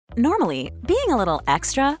Normally, being a little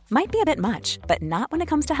extra might be a bit much, but not when it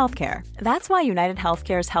comes to healthcare. That's why United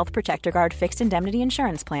Healthcare's Health Protector Guard fixed indemnity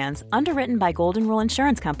insurance plans, underwritten by Golden Rule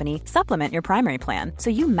Insurance Company, supplement your primary plan so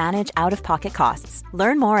you manage out-of-pocket costs.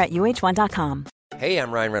 Learn more at uh1.com. Hey,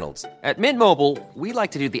 I'm Ryan Reynolds. At Mint Mobile, we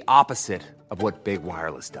like to do the opposite of what Big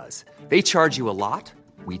Wireless does. They charge you a lot,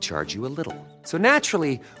 we charge you a little. So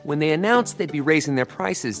naturally, when they announced they'd be raising their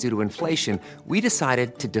prices due to inflation, we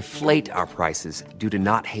decided to deflate our prices due to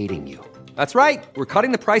not hating you. That's right. We're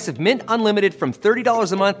cutting the price of Mint Unlimited from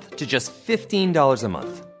 $30 a month to just $15 a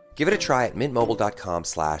month. Give it a try at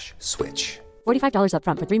mintmobile.com/switch. $45 up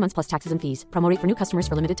front for 3 months plus taxes and fees. Promo rate for new customers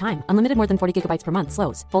for limited time. Unlimited more than 40 gigabytes per month.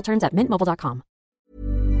 Slows full terms at mintmobile.com.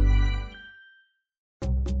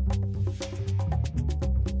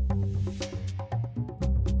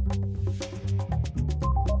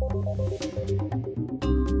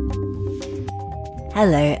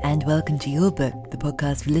 Hello and welcome to Your Book, the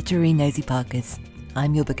podcast for literary nosy parkers.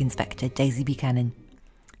 I'm your book inspector, Daisy Buchanan.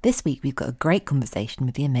 This week we've got a great conversation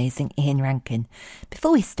with the amazing Ian Rankin.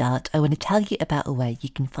 Before we start, I want to tell you about a way you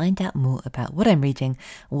can find out more about what I'm reading,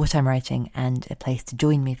 what I'm writing, and a place to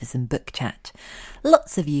join me for some book chat.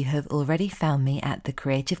 Lots of you have already found me at the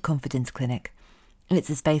Creative Confidence Clinic. And it's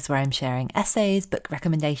a space where I'm sharing essays, book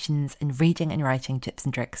recommendations, and reading and writing tips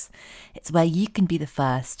and tricks. It's where you can be the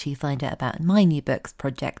first to find out about my new books,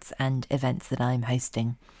 projects, and events that I'm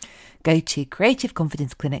hosting. Go to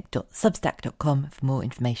creativeconfidenceclinic.substack.com for more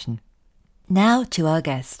information. Now to our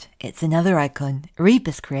guest. It's another icon,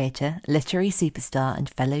 Rebus creator, literary superstar, and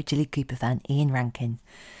fellow Jilly Cooper fan, Ian Rankin.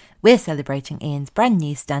 We're celebrating Ian's brand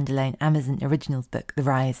new standalone Amazon Originals book, The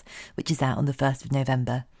Rise, which is out on the 1st of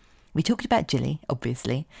November. We talked about Jilly,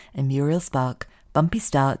 obviously, and Muriel Spark, bumpy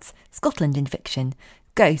starts, Scotland in fiction,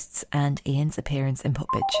 ghosts, and Ian's appearance in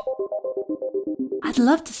Potbridge. I'd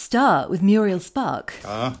love to start with Muriel Spark.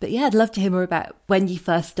 But yeah, I'd love to hear more about when you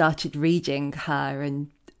first started reading her and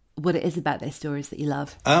what it is about those stories that you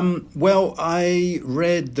love. Well, I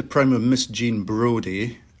read The Prime of Miss Jean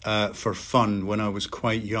Brodie for fun when I was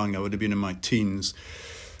quite young. I would have been in my teens.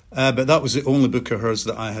 But that was the only book of hers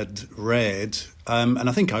that I had read. And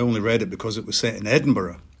I think I only read it because it was set in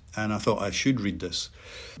Edinburgh. And I thought I should read this.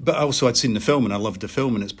 But also I'd seen the film and I loved the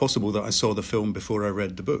film. And it's possible that I saw the film before I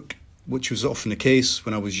read the book, which was often the case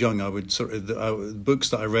when I was young. The books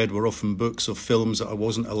that I read were often books of films that I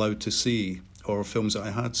wasn't allowed to see or films that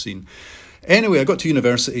I had seen. Anyway, I got to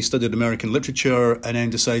university, studied American literature, and then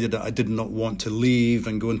decided that I did not want to leave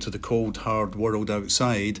and go into the cold, hard world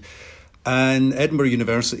outside. And Edinburgh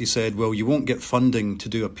University said, well, you won't get funding to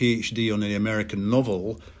do a PhD on an American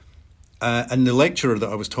novel. And the lecturer that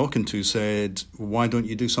I was talking to said, why don't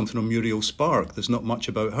you do something on Muriel Spark? There's not much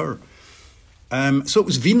about her. So it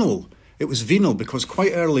was venal. It was venal because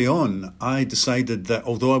quite early on, I decided that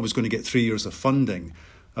although I was going to get 3 years of funding,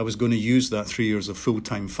 I was going to use that 3 years of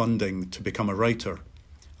full-time funding to become a writer.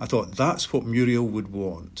 I thought that's what Muriel would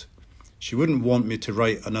want. She wouldn't want me to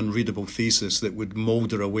write an unreadable thesis that would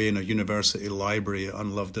moulder away in a university library,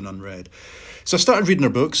 unloved and unread. So I started reading her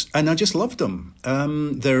books, and I just loved them.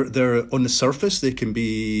 They're on the surface, they can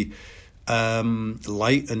be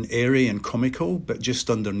light and airy and comical, but just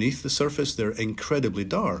underneath the surface, they're incredibly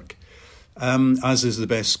dark, as is the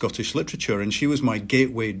best Scottish literature. And she was my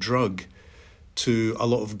gateway drug to a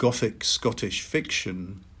lot of Gothic Scottish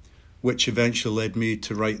fiction, which eventually led me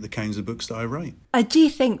to write the kinds of books that I write. I do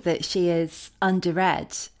think that she is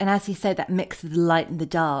underread. And as you say, that mix of the light and the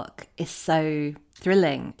dark is so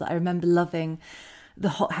thrilling. I remember loving The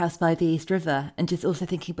Hothouse by the East River and just also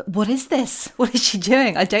thinking, but what is this? What is she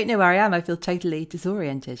doing? I don't know where I am. I feel totally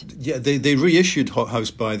disoriented. Yeah, they reissued Hothouse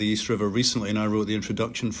by the East River recently, and I wrote the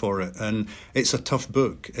introduction for it. And it's a tough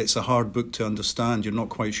book. It's a hard book to understand. You're not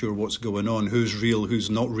quite sure what's going on, who's real, who's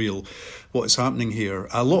not real, what's happening here.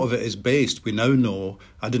 A lot of it is based, we now know,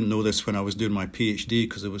 I didn't know this when I was doing my PhD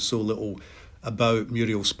because there was so little about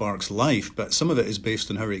Muriel Spark's life, but some of it is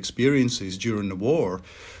based on her experiences during the war,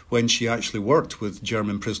 when she actually worked with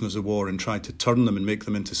German prisoners of war and tried to turn them and make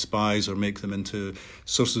them into spies or make them into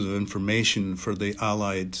sources of information for the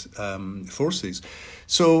Allied forces.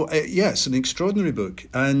 So yes, an extraordinary book,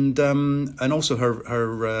 and also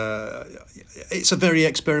her it's a very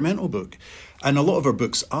experimental book, and a lot of her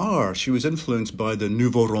books are. She was influenced by the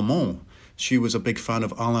Nouveau Roman. She was a big fan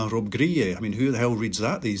of Alain Robbe-Grillet. I mean, who the hell reads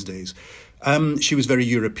that these days? She was very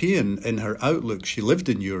European in her outlook. She lived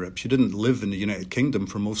in Europe. She didn't live in the United Kingdom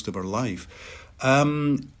for most of her life.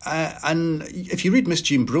 And if you read Miss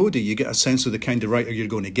Jean Brodie, you get a sense of the kind of writer you're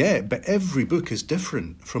going to get. But every book is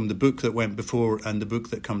different from the book that went before and the book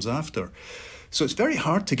that comes after. So it's very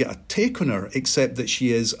hard to get a take on her, except that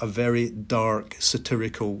she is a very dark,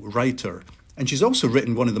 satirical writer. And she's also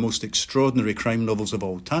written one of the most extraordinary crime novels of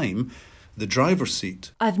all time, The Driver's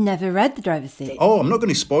Seat. I've never read The Driver's Seat. Oh, I'm not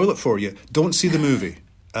going to spoil it for you. Don't see the movie.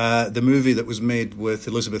 The movie that was made with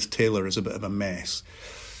Elizabeth Taylor is a bit of a mess,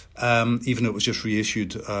 even though it was just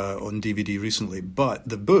reissued on DVD recently. But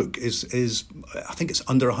the book is I think it's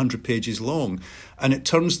under 100 pages long, and it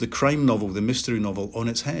turns the crime novel, the mystery novel, on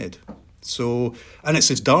its head. So, and it's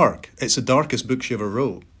dark. It's the darkest book she ever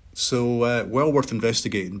wrote. So, well worth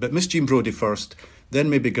investigating. But Miss Jean Brodie first, then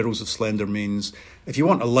maybe Girls of Slender Means. If you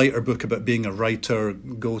want a lighter book about being a writer,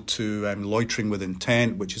 go to Loitering with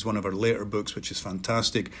Intent, which is one of her later books, which is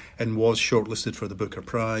fantastic and was shortlisted for the Booker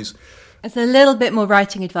Prize. It's a little bit more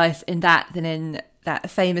writing advice in that than in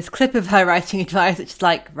that famous clip of her writing advice, which is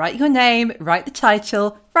like, write your name, write the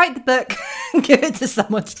title, write the book, and give it to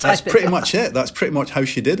someone to type it. That's pretty much it. That's pretty much how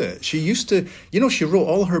she did it. She used to, she wrote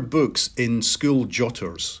all her books in school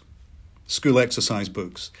jotters, school exercise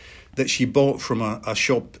books, that she bought from a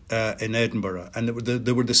shop in Edinburgh. And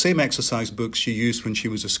they were the same exercise books she used when she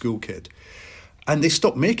was a school kid. And they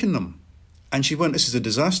stopped making them. And she went, this is a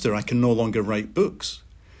disaster. I can no longer write books.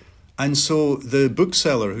 And so the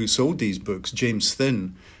bookseller who sold these books, James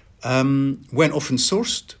Thin, went off and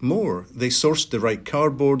sourced more. They sourced the right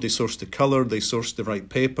cardboard, they sourced the colour, they sourced the right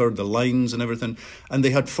paper, the lines and everything. And they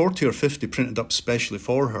had 40 or 50 printed up specially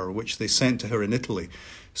for her, which they sent to her in Italy,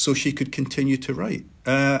 so she could continue to write.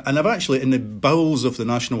 And I've actually, in the bowels of the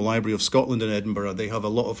National Library of Scotland in Edinburgh, they have a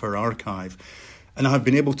lot of her archive. And I have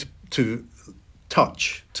been able to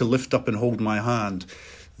lift up and hold my hand,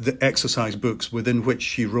 the exercise books within which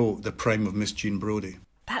she wrote The Prime of Miss Jean Brodie.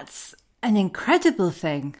 That's an incredible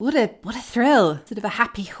thing. What a thrill. Sort of a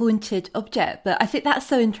happy, haunted object. But I think that's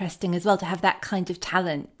so interesting as well, to have that kind of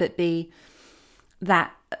talent, but be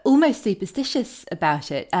that almost superstitious about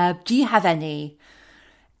it. Do you have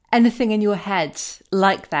anything in your head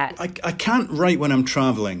like that? I can't write when I'm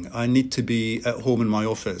travelling. I need to be at home in my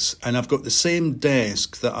office. And I've got the same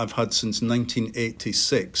desk that I've had since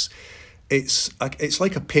 1986. It's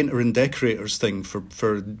like a painter and decorators thing for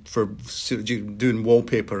doing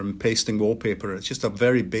wallpaper and pasting wallpaper. It's just a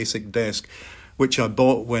very basic desk, which I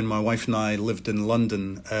bought when my wife and I lived in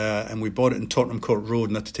London, and we bought it in Tottenham Court Road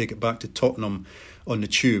and had to take it back to Tottenham on the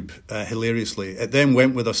tube, hilariously. It then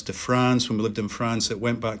went with us to France. When we lived in France, it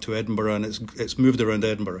went back to Edinburgh, and it's moved around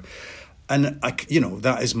Edinburgh. And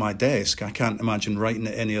that is my desk. I can't imagine writing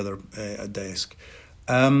at any other desk.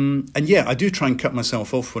 And yeah, I do try and cut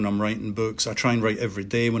myself off when I'm writing books. I try and write every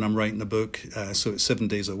day when I'm writing a book, so it's 7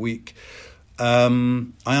 days a week. I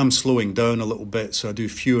am slowing down a little bit, so I do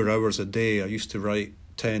fewer hours a day. I used to write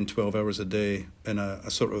 10, 12 hours a day in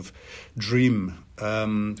a sort of dream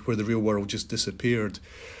where the real world just disappeared.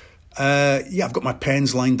 I've got my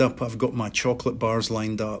pens lined up. I've got my chocolate bars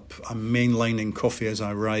lined up. I'm mainlining coffee as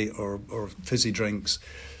I write, or fizzy drinks.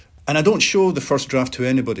 And I don't show the first draft to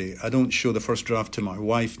anybody. I don't show the first draft to my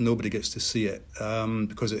wife. Nobody gets to see it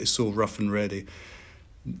because it is so rough and ready.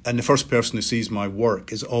 And the first person who sees my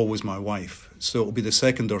work is always my wife. So it'll be the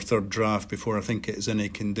second or third draft before I think it is any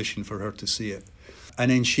condition for her to see it. And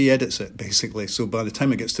then she edits it, basically. So by the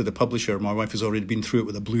time it gets to the publisher, my wife has already been through it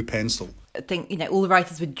with a blue pencil. I think, all the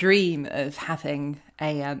writers would dream of having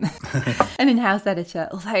an in-house editor.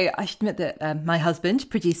 Although I should admit that my husband,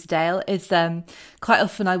 producer Dale, is quite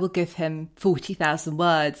often I will give him 40,000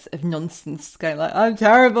 words of nonsense, going like, I'm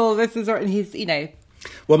terrible, this is right. And he's,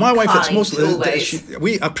 Well, my wife, it's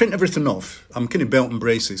mostly, I print everything off. I'm kind of belt and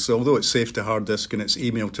braces, so although it's saved to hard disk and it's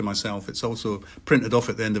emailed to myself, it's also printed off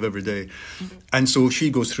at the end of every day. Mm-hmm. And so she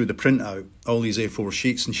goes through the printout, all these A4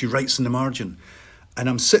 sheets, and she writes in the margin. And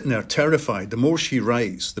I'm sitting there terrified. The more she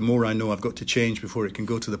writes, the more I know I've got to change before it can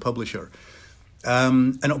go to the publisher.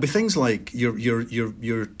 And it'll be things like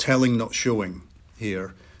you're telling, not showing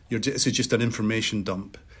here. This is just an information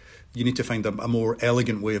dump. You need to find a more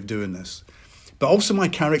elegant way of doing this. But also my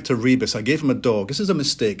character Rebus, I gave him a dog. This is a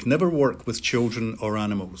mistake. Never work with children or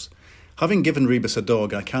animals. Having given Rebus a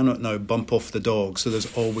dog, I cannot now bump off the dog, so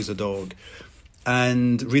there's always a dog.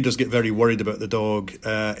 And readers get very worried about the dog.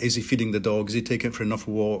 Is he feeding the dog? Is he taking it for enough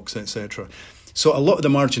walks, etc.? So a lot of the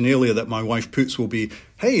marginalia that my wife puts will be,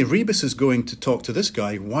 hey, Rebus is going to talk to this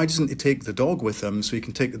guy. Why doesn't he take the dog with him so he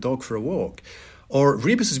can take the dog for a walk? Or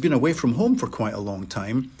Rebus has been away from home for quite a long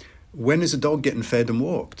time. When is the dog getting fed and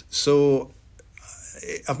walked? So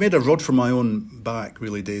I've made a rod for my own back,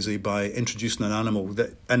 really, Daisy, by introducing an animal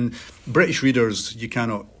and British readers, you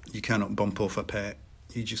cannot bump off a pet.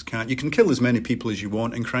 You just can't. You can kill as many people as you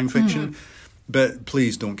want in crime fiction, but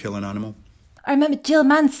please don't kill an animal. I remember Jill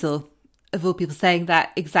Mansell of all people, saying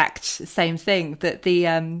that exact same thing, that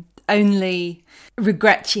the only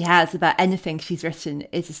regret she has about anything she's written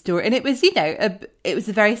is a story. And it was, it was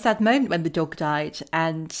a very sad moment when the dog died.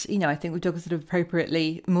 And, I think the dog was sort of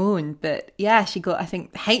appropriately mourned. But yeah, she got, I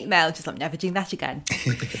think, hate mail, just like, never doing that again.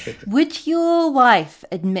 Would your wife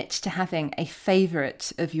admit to having a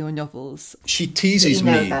favourite of your novels? She teases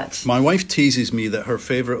me. About? My wife teases me that her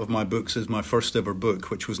favourite of my books is my first ever book,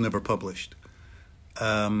 which was never published.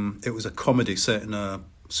 It was a comedy set in a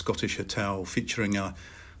Scottish hotel featuring a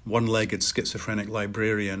one-legged schizophrenic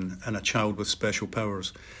librarian and a child with special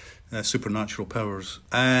powers, supernatural powers.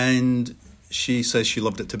 And she says she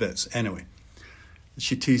loved it to bits. Anyway,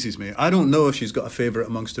 she teases me. I don't know if she's got a favourite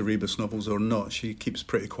amongst the Rebus novels or not. She keeps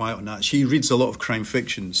pretty quiet on that. She reads a lot of crime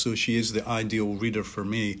fiction, so she is the ideal reader for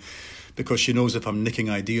me, because she knows if I'm nicking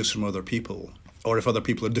ideas from other people, or if other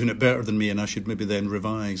people are doing it better than me and I should maybe then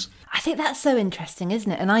revise. I think that's so interesting,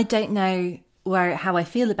 isn't it? And I don't know how I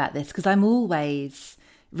feel about this, because I'm always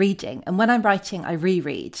reading. And when I'm writing, I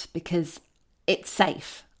reread because it's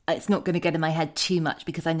safe. It's not going to get in my head too much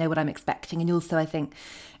because I know what I'm expecting. And also I think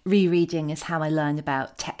rereading is how I learn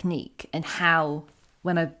about technique and how,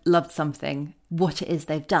 when I've loved something, what it is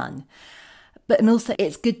they've done. And also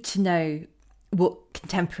it's good to know what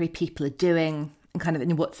contemporary people are doing and kind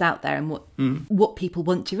of what's out there and what people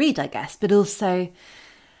want to read, I guess. But also,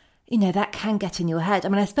 that can get in your head. I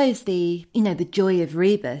mean, I suppose the joy of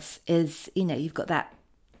Rebus is, you've got that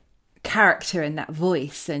character and that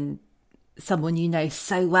voice and someone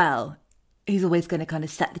so well who's always going to kind of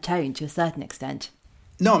set the tone to a certain extent.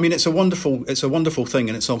 No, I mean, it's a wonderful thing,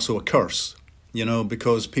 and it's also a curse,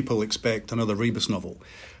 because people expect another Rebus novel,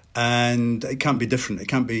 and it can't be different.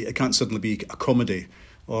 It can't suddenly be a comedy,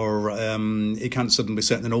 or it can't suddenly be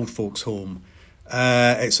set in an old folks' home,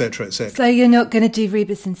 etc., etc. So you're not going to do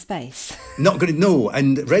Rebus in space? Not going to, no.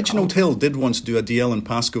 And Reginald Hill did once do a D.L. and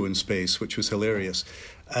Pascoe in space, which was hilarious.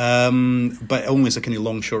 But only as a kind of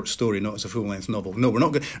long short story, not as a full-length novel. No, we're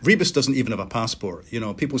not going. Rebus doesn't even have a passport.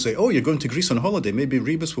 People say, "Oh, you're going to Greece on holiday. Maybe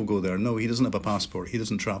Rebus will go there." No, he doesn't have a passport. He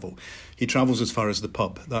doesn't travel. He travels as far as the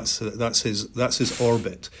pub. That's his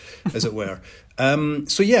orbit, as it were.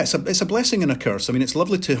 So yeah, it's a blessing and a curse. I mean, it's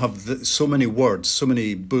lovely to have so many words, so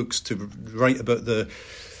many books to write about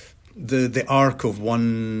the arc of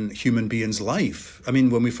one human being's life. I mean,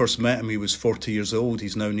 when we first met him, he was 40 years old.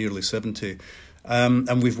 He's now nearly 70.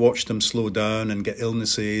 And we've watched him slow down and get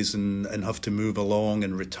illnesses and have to move along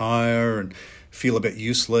and retire and feel a bit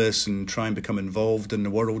useless and try and become involved in the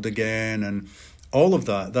world again. And all of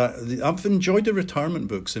that I've enjoyed the retirement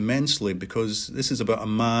books immensely, because this is about a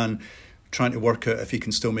man trying to work out if he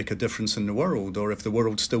can still make a difference in the world, or if the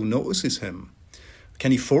world still notices him.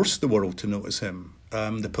 Can he force the world to notice him?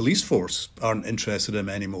 The police force aren't interested in him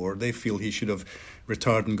anymore. They feel he should have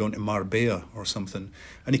retired and gone to Marbella or something.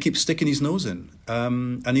 And he keeps sticking his nose in.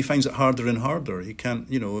 And he finds it harder and harder. He can't,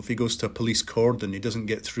 if he goes to a police cordon, he doesn't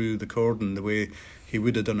get through the cordon the way he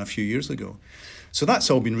would have done a few years ago. So that's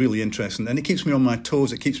all been really interesting. And it keeps me on my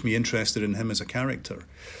toes. It keeps me interested in him as a character.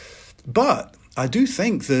 But I do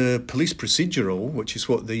think the police procedural, which is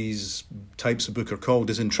what these types of book are called,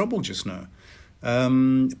 is in trouble just now.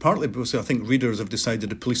 Partly because I think readers have decided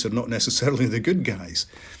the police are not necessarily the good guys.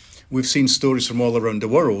 We've seen stories from all around the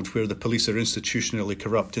world where the police are institutionally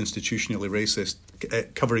corrupt, institutionally racist,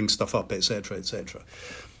 covering stuff up, etc., etc.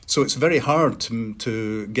 So it's very hard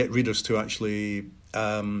to get readers to actually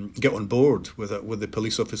get on board with the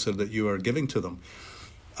police officer that you are giving to them.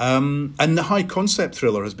 And the high concept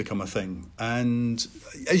thriller has become a thing. And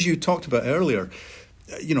as you talked about earlier,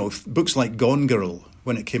 books like Gone Girl,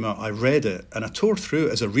 when it came out, I read it and I tore through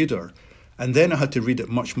it as a reader. And then I had to read it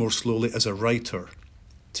much more slowly as a writer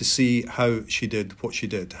to see how she did what she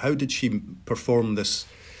did. How did she perform this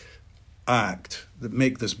act that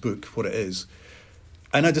make this book what it is?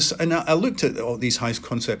 And I looked at all these high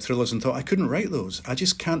concept thrillers and thought, I couldn't write those. I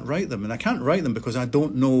just can't write them. And I can't write them because I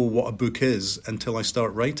don't know what a book is until I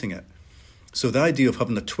start writing it. So the idea of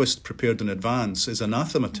having a twist prepared in advance is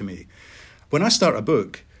anathema to me. When I start a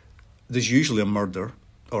book, there's usually a murder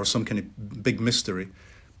or some kind of big mystery,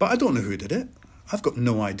 but I don't know who did it. I've got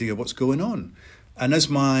no idea what's going on. And as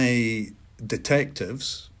my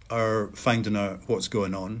detectives are finding out what's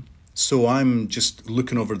going on, so I'm just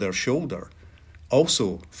looking over their shoulder,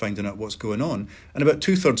 also finding out what's going on. And about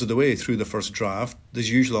 2/3 of the way through the first draft,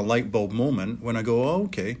 there's usually a light bulb moment when I go, oh,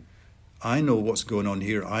 okay, I know what's going on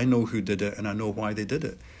here. I know who did it and I know why they did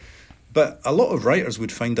it. But a lot of writers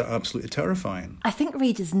would find that absolutely terrifying. I think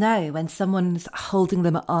readers know when someone's holding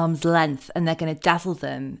them at arm's length and they're going to dazzle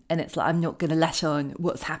them. And it's like, I'm not going to let on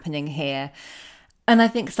what's happening here. And I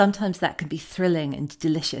think sometimes that can be thrilling and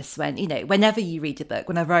delicious when, whenever you read a book,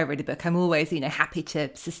 whenever I read a book, I'm always, happy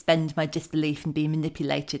to suspend my disbelief and be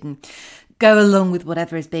manipulated and go along with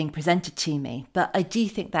whatever is being presented to me. But I do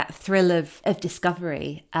think that thrill of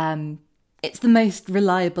discovery, it's the most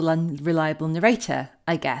reliable, unreliable narrator,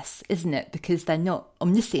 I guess, isn't it? Because they're not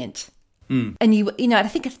omniscient. And I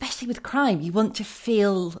think especially with crime, you want to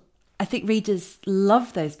feel, I think readers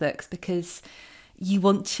love those books because you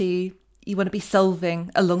want to be solving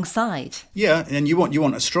alongside. Yeah, and you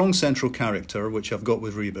want a strong central character, which I've got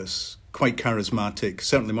with Rebus, quite charismatic,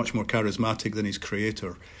 certainly much more charismatic than his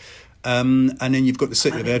creator. And then you've got the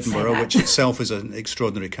city of Edinburgh, which itself is an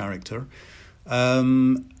extraordinary character.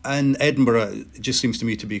 And Edinburgh just seems to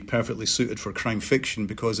me to be perfectly suited for crime fiction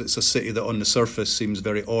because it's a city that on the surface seems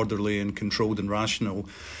very orderly and controlled and rational,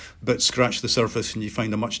 but scratch the surface and you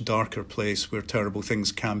find a much darker place where terrible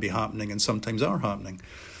things can be happening and sometimes are happening.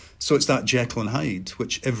 So it's that Jekyll and Hyde,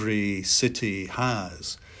 which every city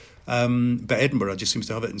has. But Edinburgh just seems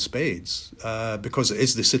to have it in spades because it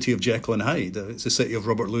is the city of Jekyll and Hyde. It's the city of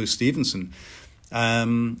Robert Louis Stevenson.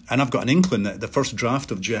 And I've got an inkling that the first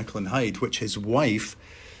draft of Jekyll and Hyde, which his wife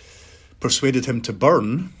persuaded him to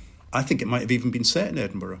burn, I think it might have even been set in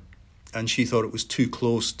Edinburgh. And she thought it was too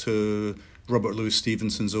close to Robert Louis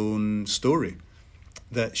Stevenson's own story,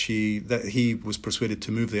 that he was persuaded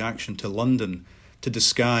to move the action to London to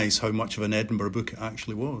disguise how much of an Edinburgh book it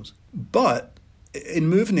actually was. But in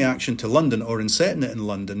moving the action to London or in setting it in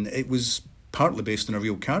London, it was partly based on a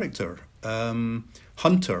real character.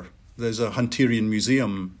 Hunter. There's a Hunterian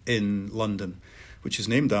museum in London, which is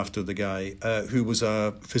named after the guy who was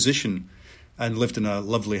a physician and lived in a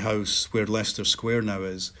lovely house where Leicester Square now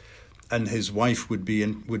is. And his wife would be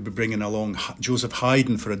bringing along Joseph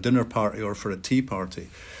Haydn for a dinner party or for a tea party.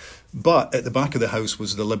 But at the back of the house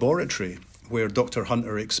was the laboratory where Dr.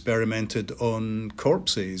 Hunter experimented on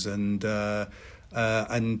corpses and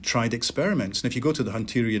tried experiments. And if you go to the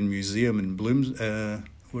Hunterian Museum in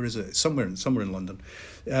where is it? Somewhere in London,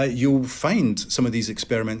 you'll find some of these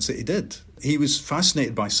experiments that he did. He was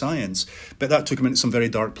fascinated by science, but that took him into some very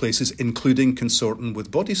dark places, including consorting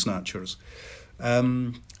with body snatchers.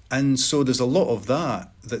 And so there's a lot of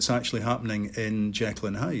that's actually happening in Jekyll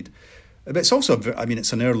and Hyde. But it's also,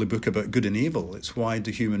 it's an early book about good and evil. It's why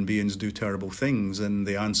do human beings do terrible things? And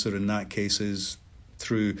the answer in that case is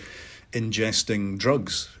through ingesting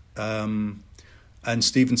drugs. And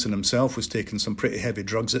Stevenson himself was taking some pretty heavy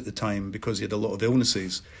drugs at the time because he had a lot of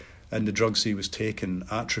illnesses. And the drugs he was taking,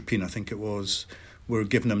 atropine I think it was, were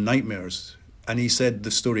giving him nightmares. And he said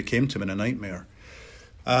the story came to him in a nightmare.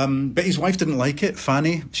 But his wife didn't like it,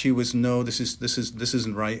 Fanny. She was, no, this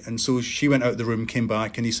isn't right. And so she went out of the room, came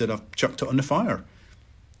back, and he said, I've chucked it on the fire.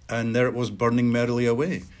 And there it was, burning merrily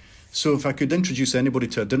away. So if I could introduce anybody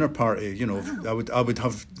to a dinner party, I would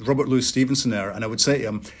have Robert Louis Stevenson there, and I would say to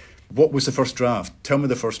him, what was the first draft? Tell me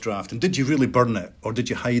the first draft. And did you really burn it, or did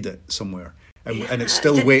you hide it somewhere? And it's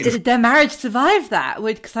still waiting. Did their marriage survive that?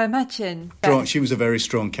 Because I imagine... She was a very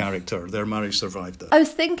strong character. Their marriage survived that. I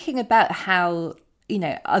was thinking about how...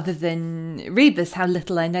 other than Rebus, how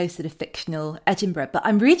little I know sort of fictional Edinburgh. But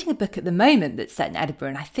I'm reading a book at the moment that's set in Edinburgh,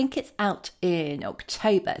 and I think it's out in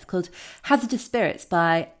October. It's called Hazardous Spirits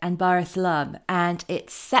by Anbara Salam, and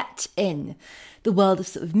it's set in the world of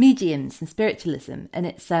sort of mediums and spiritualism. And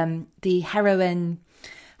it's the heroine,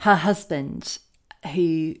 her husband,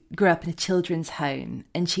 who grew up in a children's home,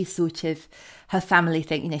 and she's sort of, her family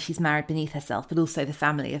think, she's married beneath herself, but also the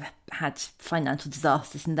family have had financial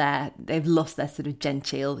disasters and they've lost their sort of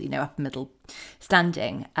genteel, upper middle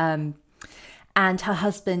standing. And her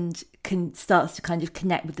husband starts to kind of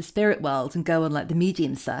connect with the spirit world and go on like the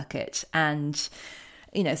medium circuit and,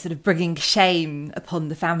 sort of bringing shame upon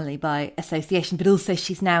the family by association. But also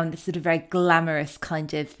she's now in this sort of very glamorous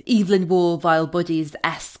kind of Evelyn Waugh, Vile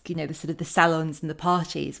Bodies-esque, the sort of the salons and the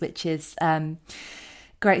parties, which is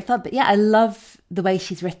great fun. But yeah, I love the way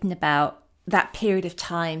she's written about that period of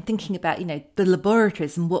time, thinking about, the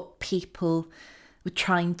laboratories and what people were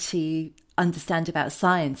trying to understand about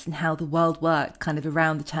science and how the world worked kind of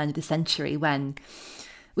around the turn of the century when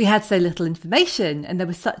we had so little information and there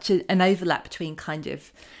was such an overlap between kind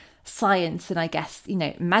of science and I guess,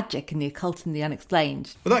 magic and the occult and the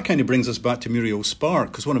unexplained. Well, that kind of brings us back to Muriel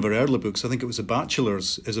Spark, because one of her early books, I think it was The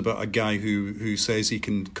Bachelors, is about a guy who says he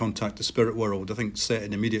can contact the spirit world, I think set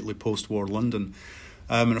in immediately post-war London.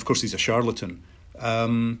 And of course he's a charlatan.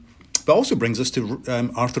 But also brings us to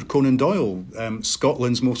Arthur Conan Doyle,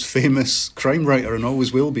 Scotland's most famous crime writer and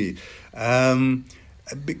always will be.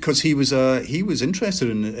 Because he was interested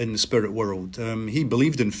in the spirit world. He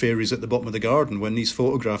believed in fairies at the bottom of the garden. When these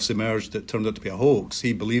photographs emerged that turned out to be a hoax,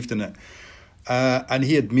 he believed in it. And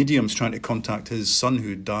he had mediums trying to contact his son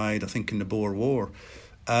who died, I think, in the Boer War.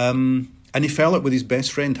 And he fell out with his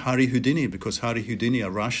best friend, Harry Houdini, because Harry Houdini, a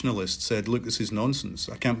rationalist, said, look, this is nonsense.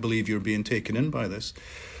 I can't believe you're being taken in by this.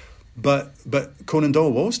 But Conan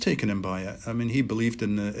Doyle was taken in by it. I mean, he believed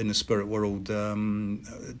in the spirit world,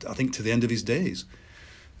 I think, to the end of his days.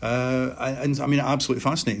 And I mean, absolutely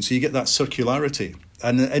fascinating. So you get that circularity.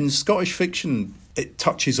 And in Scottish fiction, it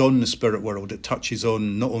touches on the spirit world. It touches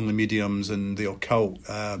on not only mediums and the occult,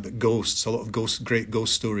 but ghosts, a lot of great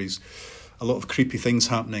ghost stories, a lot of creepy things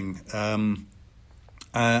happening. And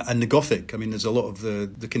the Gothic. I mean, there's a lot of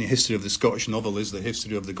the kind of history of the Scottish novel is the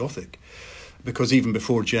history of the Gothic. Because even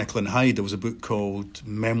before Jekyll and Hyde, there was a book called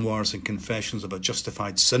Memoirs and Confessions of a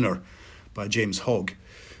Justified Sinner by James Hogg,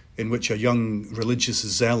 in which a young religious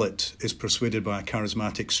zealot is persuaded by a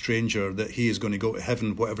charismatic stranger that he is going to go to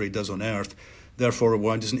heaven whatever he does on earth. Therefore,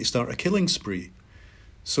 why doesn't he start a killing spree?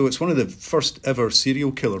 So it's one of the first ever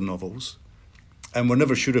serial killer novels, and we're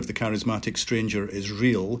never sure if the charismatic stranger is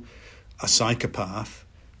real, a psychopath,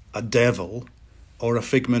 a devil, or a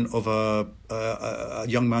figment of a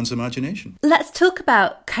young man's imagination. Let's talk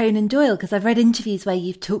about Conan Doyle, because I've read interviews where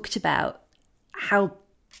you've talked about how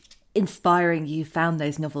inspiring you found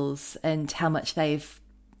those novels and how much they've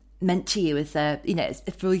meant to you as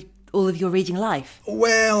for all of your reading life.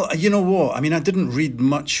 Well, you know what? I mean, I didn't read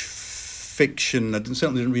much fiction. I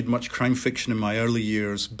certainly didn't read much crime fiction in my early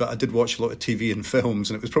years, but I did watch a lot of TV and films,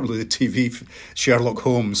 and it was probably the TV Sherlock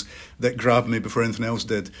Holmes that grabbed me before anything else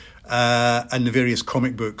did. And the various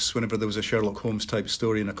comic books, whenever there was a Sherlock Holmes type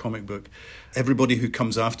story in a comic book. Everybody who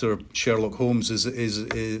comes after Sherlock Holmes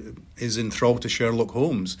is enthralled to Sherlock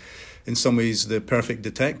Holmes. In some ways, the perfect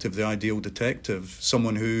detective, the ideal detective,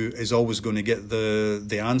 someone who is always going to get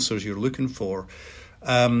the answers you're looking for,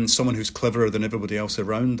 someone who's cleverer than everybody else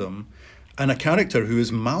around them, and a character who is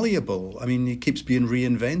malleable. I mean, he keeps being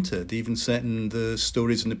reinvented, even setting the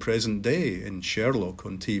stories in the present day in Sherlock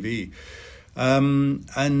on TV.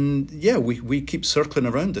 We keep circling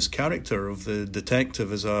around this character of the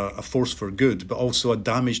detective as a force for good, but also a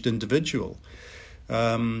damaged individual.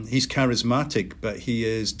 He's charismatic, but he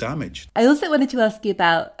is damaged. I also wanted to ask you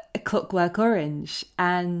about A Clockwork Orange,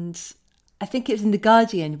 and I think it was in The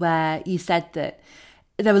Guardian where you said that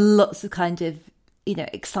there were lots of kind of,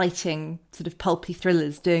 exciting sort of pulpy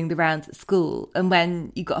thrillers doing the rounds at school. And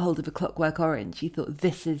when you got hold of A Clockwork Orange, you thought,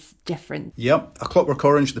 this is different. Yep, A Clockwork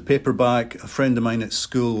Orange, the paperback. A friend of mine at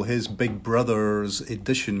school, his big brother's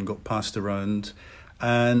edition got passed around,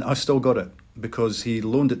 and I still got it because he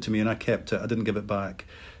loaned it to me and I kept it. I didn't give it back.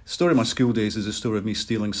 The story of my school days is a story of me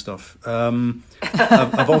stealing stuff.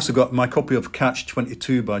 I've also got my copy of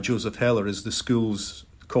Catch-22 by Joseph Heller is the school's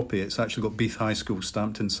copy. It's actually got Beath High School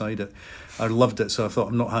stamped inside it. I loved it, so I thought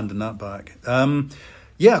I'm not handing that back.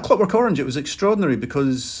 Clockwork Orange, it was extraordinary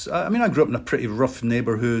because, I grew up in a pretty rough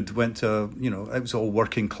neighbourhood, went to, it was all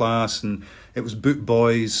working class, and it was boot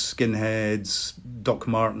boys, skinheads, Doc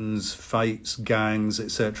Martens, fights, gangs,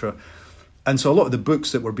 etc. And so a lot of the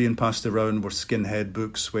books that were being passed around were skinhead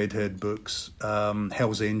books, suedehead books,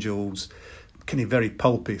 Hell's Angels, kind of very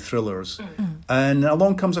pulpy thrillers. Mm-hmm. And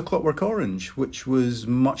along comes A Clockwork Orange, which was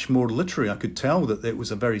much more literary. I could tell that it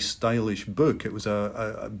was a very stylish book. It was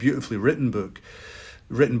a beautifully written book,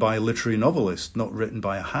 written by a literary novelist, not written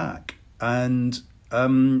by a hack. And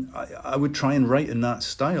I would try and write in that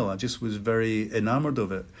style. I just was very enamoured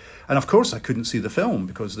of it. And of course I couldn't see the film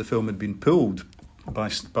because the film had been pulled by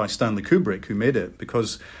Stanley Kubrick, who made it,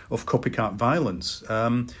 because of copycat violence.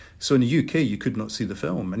 So in the UK, you could not see the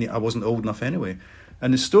film, and I wasn't old enough anyway.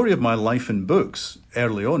 And the story of my life in books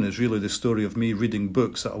early on is really the story of me reading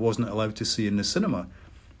books that I wasn't allowed to see in the cinema.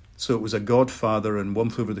 So it was A Godfather and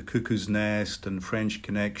One Flew Over the Cuckoo's Nest and French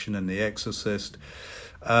Connection and The Exorcist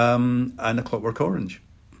and A Clockwork Orange.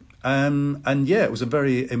 It was a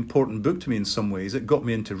very important book to me in some ways. It got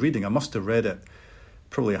me into reading. I must have read it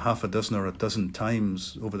probably a half a dozen or a dozen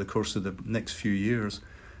times over the course of the next few years.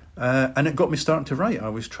 And it got me starting to write. I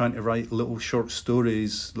was trying to write little short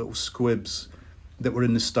stories, little squibs that were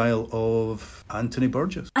in the style of Anthony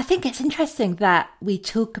Burgess. I think it's interesting that we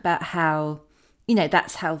talk about how,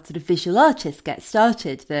 that's how sort of visual artists get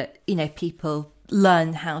started, that, people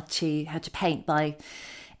learn how to paint by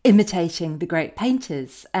imitating the great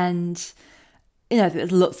painters. And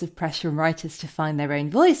there's lots of pressure on writers to find their own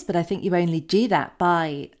voice, but I think you only do that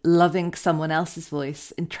by loving someone else's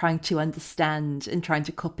voice and trying to understand and trying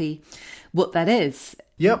to copy what that is.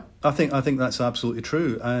 Yep, I think that's absolutely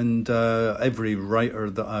true. And every writer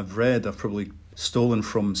that I've read, I've probably stolen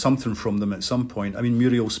something from them at some point. I mean,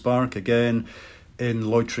 Muriel Spark, again, in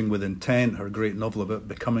Loitering with Intent, her great novel about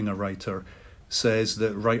becoming a writer, says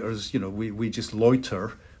that writers, we just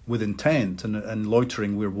loiter with intent, and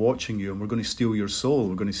loitering, we're watching you and we're going to steal your soul,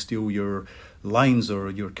 we're going to steal your lines or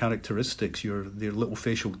your characteristics, your little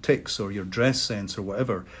facial tics or your dress sense or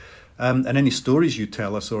whatever. And any stories you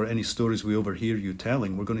tell us or any stories we overhear you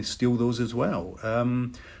telling, we're going to steal those as well.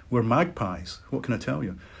 We're magpies, what can I tell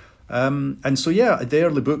you? And so, the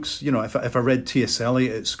early books, if I read T.S.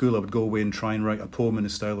 Eliot at school, I would go away and try and write a poem in the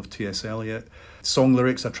style of T.S. Eliot. Song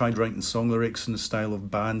lyrics, I tried writing song lyrics in the style of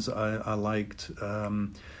bands that I liked.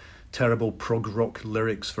 Terrible prog rock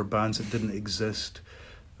lyrics for bands that didn't exist.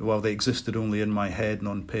 Well, they existed only in my head and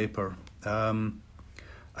on paper. And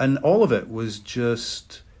all of it was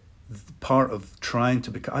just part of trying to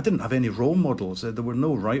become... I didn't have any role models. There were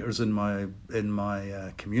no writers in my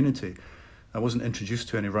community. I wasn't introduced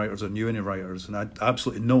to any writers or knew any writers, and I had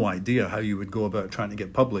absolutely no idea how you would go about trying to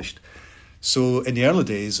get published. So in the early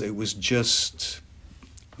days, it was just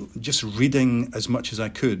reading as much as I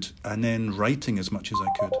could and then writing as much as I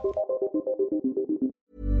could.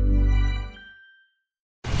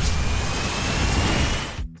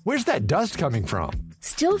 Where's that dust coming from?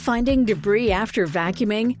 Still finding debris after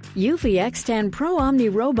vacuuming? Eufy X10 Pro Omni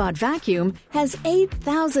Robot Vacuum has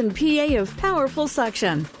 8,000 PA of powerful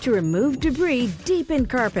suction to remove debris deep in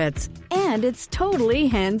carpets. And it's totally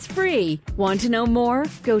hands-free. Want to know more?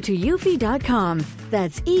 Go to eufy.com.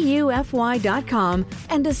 That's EUFY.com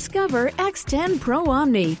and discover X10 Pro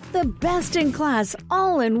Omni, the best-in-class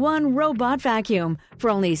all-in-one robot vacuum for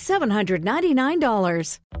only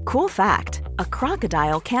 $799. Cool fact, a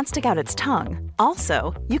crocodile can't stick out its tongue.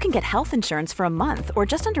 Also, you can get health insurance for a month or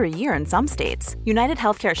just under a year in some states. United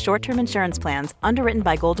Healthcare short-term insurance plans, underwritten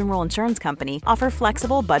by Golden Rule Insurance Company, offer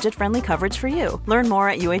flexible, budget-friendly coverage for you. Learn more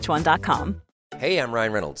at uh1.com. Hey, I'm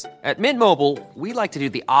Ryan Reynolds. At Mint Mobile, we like to do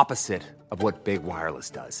the opposite of what Big Wireless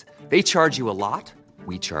does. They charge you a lot,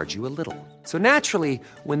 we charge you a little. So naturally,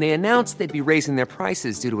 when they announced they'd be raising their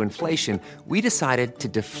prices due to inflation, we decided to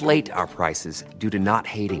deflate our prices due to not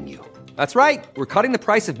hating you. That's right. We're cutting the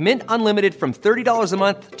price of Mint Unlimited from $30 a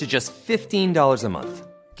month to just $15 a month.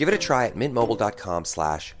 Give it a try at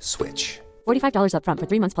mintmobile.com/switch. $45 up front for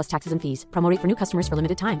 3 months plus taxes and fees. Promo rate for new customers for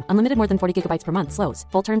limited time. Unlimited more than 40 gigabytes per month. Slows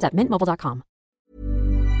full terms at mintmobile.com.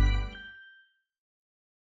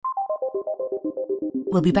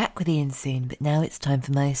 We'll be back with Ian soon, but now it's time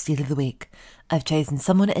for my Steal of the Week. I've chosen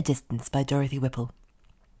Someone at a Distance by Dorothy Whipple.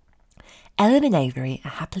 Ellen and Avery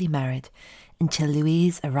are happily married until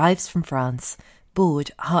Louise arrives from France,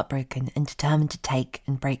 bored, heartbroken and determined to take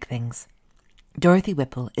and break things. Dorothy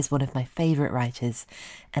Whipple is one of my favourite writers,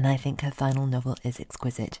 and I think her final novel is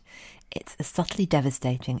exquisite. It's a subtly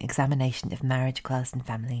devastating examination of marriage, class and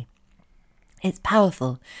family. It's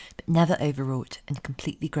powerful, but never overwrought and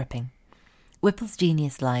completely gripping. Whipple's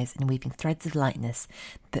genius lies in weaving threads of lightness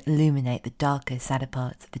that illuminate the darker, sadder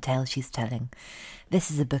parts of the tale she's telling.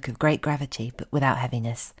 This is a book of great gravity, but without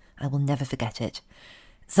heaviness. I will never forget it.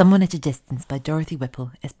 Someone at a Distance by Dorothy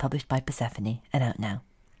Whipple is published by Persephone and out now.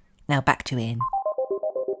 Now back to Ian.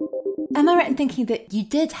 Am I right in thinking that you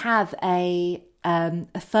did have a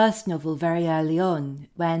first novel very early on?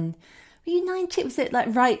 When were you 19? Was it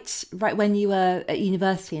like right when you were at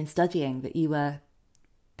university and studying that you were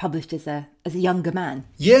published as a younger man?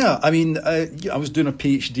 Yeah, I mean, I was doing a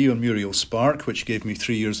PhD on Muriel Spark, which gave me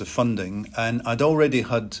 3 years of funding, and I'd already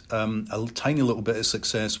had a tiny little bit of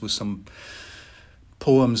success with some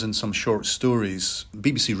poems and some short stories.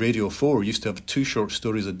 BBC Radio 4 used to have 2 short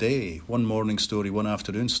stories a day, one morning story, one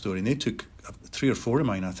afternoon story, and they took 3 or 4 of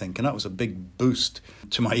mine, I think, and that was a big boost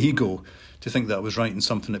to my ego to think that I was writing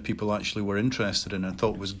something that people actually were interested in and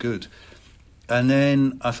thought was good. And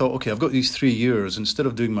then I thought, okay, I've got these 3 years. Instead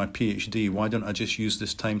of doing my PhD, why don't I just use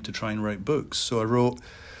this time to try and write books? So I wrote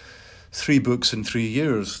 3 books in 3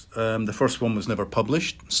 years. The first one was never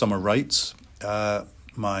published, Summer Rights,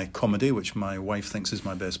 my comedy, which my wife thinks is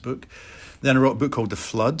my best book. Then I wrote a book called The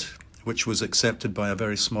Flood, which was accepted by a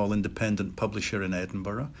very small independent publisher in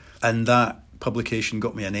Edinburgh. And that publication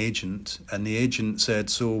got me an agent. And the agent said,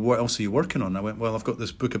 so what else are you working on? I went, well, I've got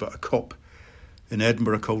this book about a cop in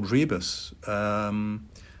Edinburgh called Rebus,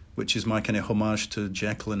 which is my kind of homage to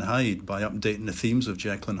Jekyll and Hyde by updating the themes of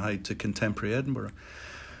Jekyll and Hyde to contemporary Edinburgh.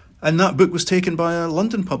 And that book was taken by a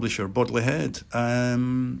London publisher, Bodley Head,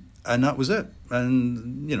 and that was it.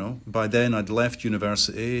 And, you know, by then I'd left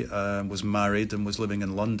university, was married and was living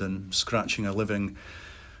in London, scratching a living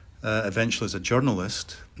eventually as a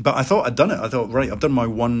journalist. But I thought I'd done it. I thought, right, I've done my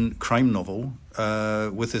one crime novel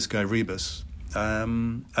with this guy Rebus.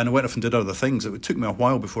 And I went off and did other things. It took me a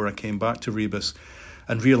while before I came back to Rebus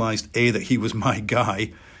and realised, A, that he was my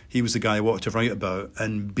guy. He was the guy I wanted to write about.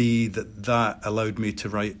 And B, that allowed me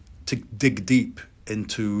to to dig deep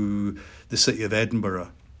into the city of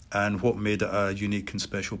Edinburgh and what made it a unique and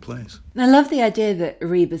special place. I love the idea that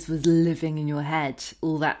Rebus was living in your head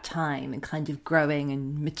all that time and kind of growing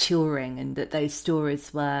and maturing, and that those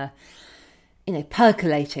stories were,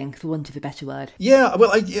 percolating, for want of a better word. Yeah,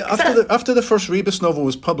 well, after the first Rebus novel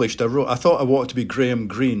was published, I thought I wanted to be Graham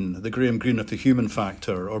Greene, the Graham Greene of The Human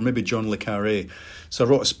Factor, or maybe John le Carré. So I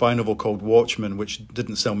wrote a spy novel called Watchmen, which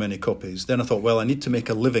didn't sell many copies. Then I thought, well, I need to make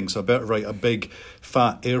a living, so I better write a big,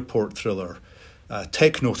 fat airport thriller,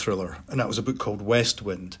 techno thriller, and that was a book called West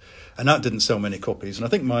Wind, and that didn't sell many copies. And I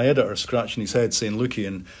think my editor scratching his head saying, "Look,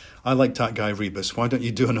 Ian, I liked that guy Rebus. Why don't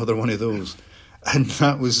you do another one of those?" And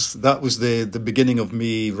that was the beginning of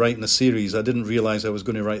me writing a series. I didn't realise I was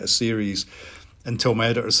going to write a series until my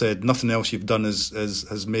editor said, "Nothing else you've done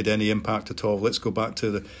has made any impact at all. Let's go back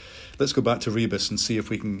to Rebus and see if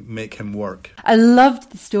we can make him work." I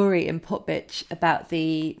loved the story in Potbitch about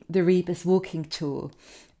the Rebus walking tour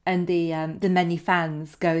and the many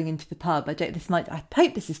fans going into the pub. I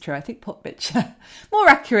hope this is true. I think Potbitch more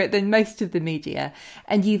accurate than most of the media.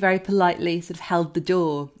 And you very politely sort of held the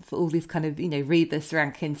door for all these kind of, Rebus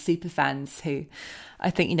Rankin super fans who I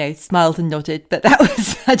think, smiled and nodded. But that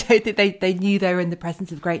was, I don't think they knew they were in the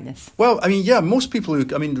presence of greatness. Well, most people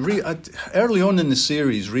early on in the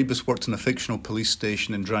series, Rebus worked in a fictional police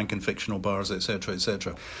station and drank in fictional bars, etc.,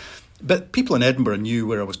 etc. But people in Edinburgh knew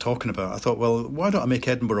where I was talking about. I thought, well, why don't I make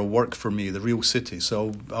Edinburgh work for me, the real city?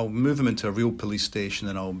 So I'll move him into a real police station,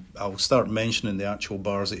 and I'll start mentioning the actual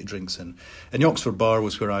bars that he drinks in. And the Oxford Bar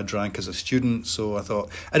was where I drank as a student, so I thought...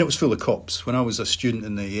 And it was full of cops. When I was a student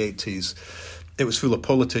in the 80s, it was full of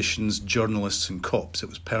politicians, journalists and cops. It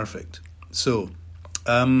was perfect. So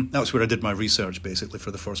that was where I did my research, basically, for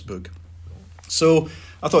the first book. So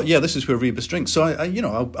I thought, yeah, this is where Rebus drinks. So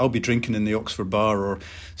I'll be drinking in the Oxford Bar or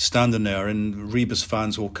standing there, and Rebus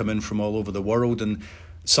fans will come in from all over the world, and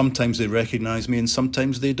sometimes they recognise me and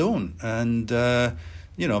sometimes they don't. And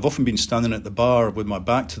I've often been standing at the bar with my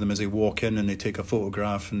back to them as they walk in, and they take a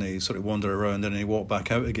photograph and they sort of wander around and they walk back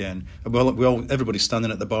out again. Well, everybody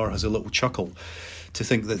standing at the bar has a little chuckle to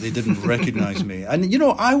think that they didn't recognise me. And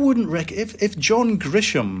I wouldn't if John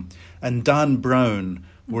Grisham and Dan Brown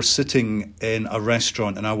were sitting in a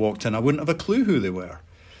restaurant and I walked in, I wouldn't have a clue who they were.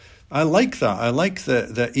 I like that. I like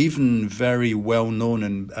that even very well-known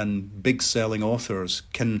and big-selling authors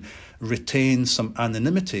can retain some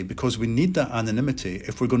anonymity, because we need that anonymity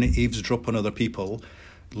if we're going to eavesdrop on other people,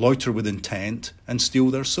 loiter with intent, and steal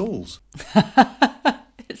their souls.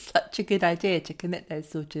 It's such a good idea to commit those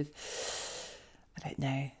sort of, I don't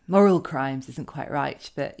know, moral crimes isn't quite right,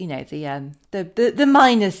 but the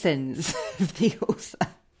minor sins of the author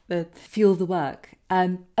that fuel the work.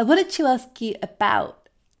 I wanted to ask you about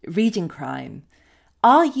reading crime.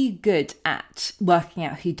 Are you good at working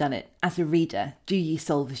out who done it as a reader? Do you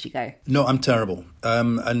solve as you go? No, I'm terrible.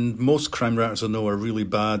 And most crime writers I know are really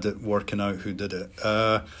bad at working out who did it.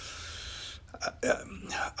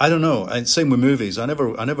 I don't know. And same with movies. I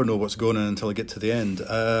never know what's going on until I get to the end.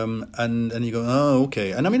 And you go, oh, okay.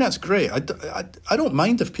 And that's great. I don't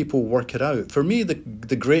mind if people work it out. For me,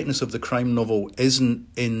 the greatness of the crime novel isn't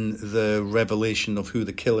in the revelation of who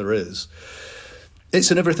the killer is. It's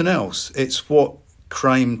in everything else. It's what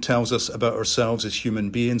crime tells us about ourselves as human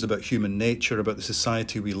beings, about human nature, about the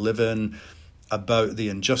society we live in, about the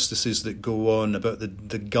injustices that go on, about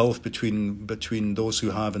the gulf between those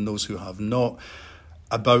who have and those who have not,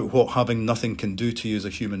 about what having nothing can do to you as a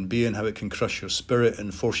human being, how it can crush your spirit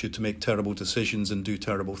and force you to make terrible decisions and do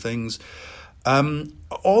terrible things.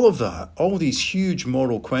 All of that, all these huge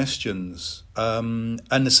moral questions, and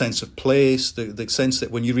the sense of place, the sense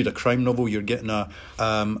that when you read a crime novel, you're getting a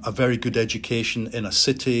very good education in a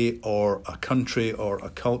city or a country or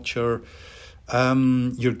a culture.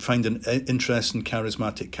 You're finding interesting,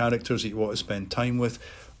 charismatic characters that you want to spend time with.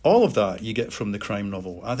 All of that you get from the crime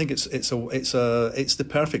novel. I think it's the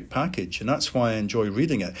perfect package, and that's why I enjoy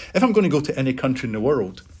reading it. If I'm going to go to any country in the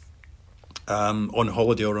world, on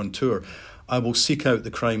holiday or on tour, I will seek out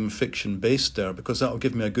the crime fiction based there, because that will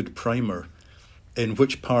give me a good primer in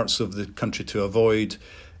which parts of the country to avoid,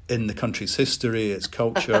 in the country's history, its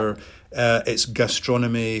culture, its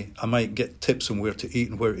gastronomy. I might get tips on where to eat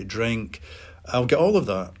and where to drink. I'll get all of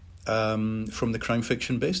that from the crime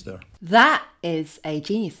fiction based there. That is a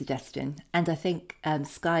genius suggestion, and I think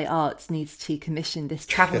Sky Arts needs to commission this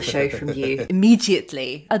travel show from you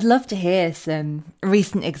immediately. I'd love to hear some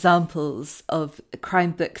recent examples of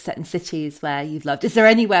crime books set in cities where you've loved. Is there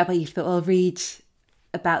anywhere where you thought, I'll read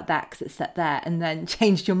about that because it's set there, and then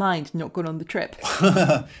changed your mind and not gone on the trip?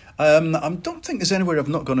 I don't think there's anywhere I've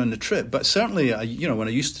not gone on the trip, but certainly, when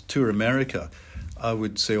I used to tour America, I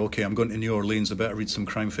would say, okay, I'm going to New Orleans, I better read some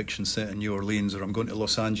crime fiction set in New Orleans, or I'm going to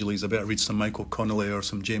Los Angeles, I better read some Michael Connolly or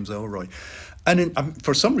some James Ellroy. And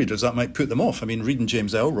for some readers, that might put them off. I mean, reading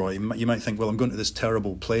James Ellroy, you might think, well, I'm going to this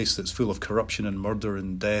terrible place that's full of corruption and murder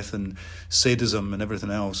and death and sadism and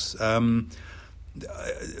everything else.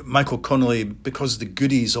 Michael Connolly, because the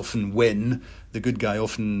goodies often win, the good guy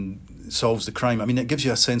often solves the crime. I mean, it gives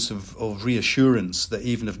you a sense of reassurance that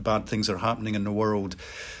even if bad things are happening in the world,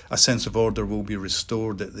 a sense of order will be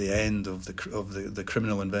restored at the end of the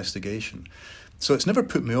criminal investigation. So it's never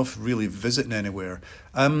put me off really visiting anywhere.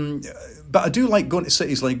 But I do like going to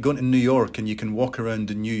cities like going to New York, and you can walk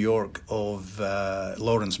around in New York of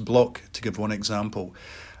Lawrence Block, to give one example.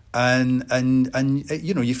 And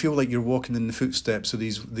you know, you feel like you're walking in the footsteps of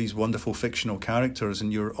these wonderful fictional characters,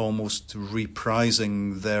 and you're almost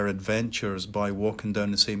reprising their adventures by walking down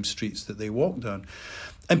the same streets that they walk down.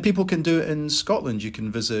 And people can do it in Scotland. You can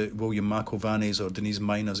visit William McIlvanney's or Denise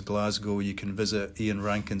Mina's Glasgow. You can visit Ian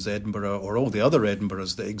Rankin's Edinburgh, or all the other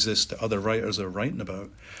Edinburghs that exist that other writers are writing about.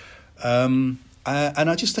 And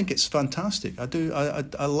I just think it's fantastic. I do.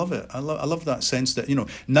 I love it. I love that sense that, you know,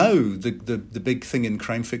 now the big thing in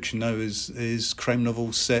crime fiction now is crime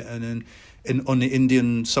novels set on the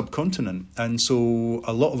Indian subcontinent, and so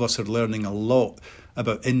a lot of us are learning a lot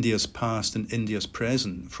about India's past and India's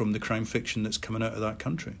present from the crime fiction that's coming out of that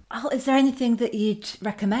country. Oh, is there anything that you'd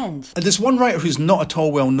recommend? There's one writer who's not at all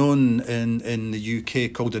well known in the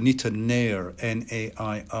UK called Anita Nair,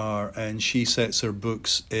 Nair, and she sets her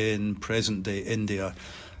books in present-day India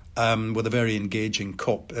with a very engaging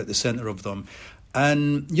cop at the centre of them.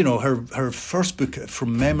 And, you know, her first book,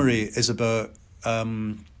 from memory, is about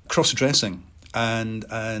cross-dressing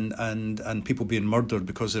and people being murdered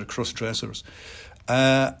because they're cross-dressers.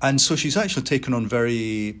 And so she's actually taken on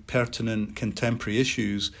very pertinent contemporary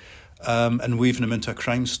issues and weaving them into a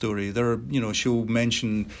crime story. There are, you know, she'll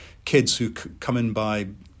mention kids who come in by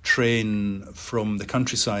train from the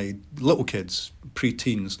countryside, little kids,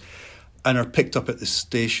 pre-teens, and are picked up at the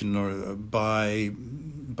station or by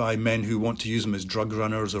men who want to use them as drug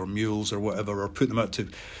runners or mules or whatever, or put them out to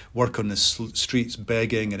work on the streets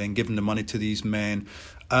begging and then giving the money to these men.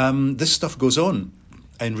 This stuff goes on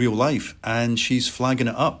in real life, and she's flagging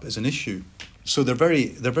it up as an issue. So they're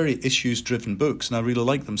very issues-driven books, and I really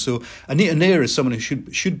like them. So Anita Nair is someone who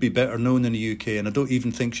should be better known in the UK, and I don't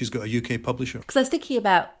even think she's got a UK publisher. Because I was thinking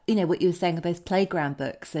about, you know, what you were saying about those playground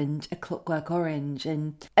books and A Clockwork Orange,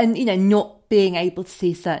 and you know, not being able to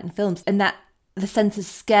see certain films, and that the sense of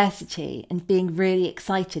scarcity and being really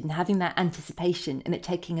excited and having that anticipation, and it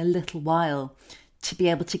taking a little while to be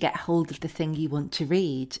able to get hold of the thing you want to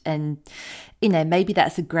read. And, you know, maybe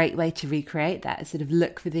that's a great way to recreate that, sort of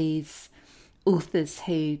look for these authors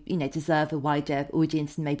who, you know, deserve a wider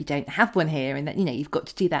audience and maybe don't have one here, and that, you know, you've got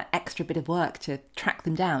to do that extra bit of work to track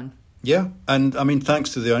them down. Yeah, and I mean,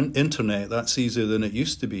 thanks to the internet, that's easier than it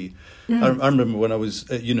used to be. I remember when I was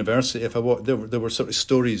at university, there were sort of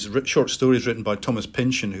short stories written by Thomas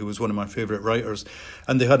Pynchon, who was one of my favourite writers,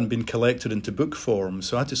 and they hadn't been collected into book form,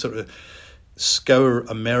 so I had to sort of scour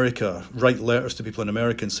America, write letters to people in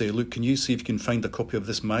America and say, look, can you see if you can find a copy of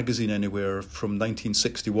this magazine anywhere from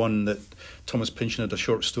 1961 that Thomas Pynchon had a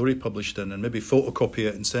short story published in, and maybe photocopy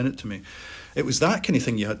it and send it to me. It was that kind of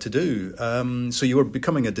thing you had to do. So you were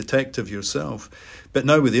becoming a detective yourself. But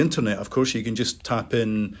now with the internet, of course, you can just tap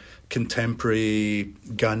in contemporary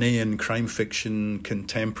Ghanaian crime fiction,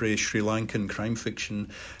 contemporary Sri Lankan crime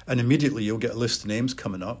fiction, and immediately you'll get a list of names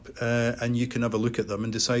coming up, and you can have a look at them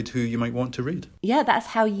and decide who you might want to read. Yeah, that's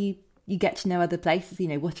how you get to know other places. You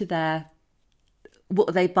know, what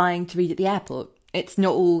are they buying to read at the airport? It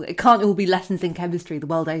can't all be lessons in chemistry the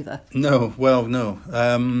world over. No.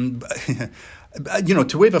 You know,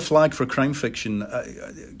 to wave a flag for crime fiction,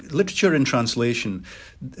 literature in translation,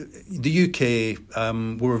 the UK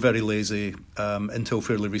were very lazy until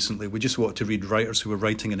fairly recently. We just wanted to read writers who were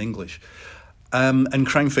writing in English. And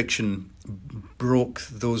crime fiction broke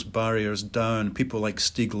those barriers down. People like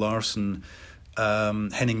Stieg Larsson,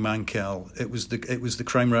 Henning Mankell. It was the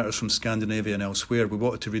crime writers from Scandinavia and elsewhere. We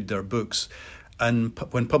wanted to read their books. And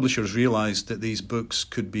when publishers realised that these books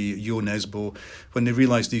could be Jo Nesbø, when they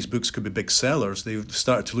realised these books could be big sellers, they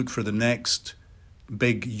started to look for the next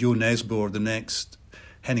big Jo Nesbø or the next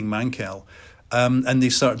Henning Mankell. And they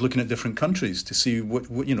started looking at different countries to see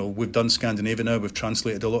what you know, we've done Scandinavia now, we've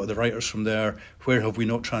translated a lot of the writers from there. Where have we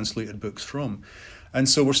not translated books from? And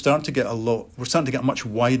so we're starting to get a much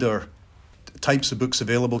wider types of books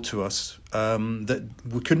available to us that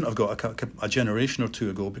we couldn't have got a generation or two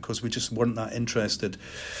ago, because we just weren't that interested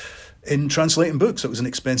in translating books. It was an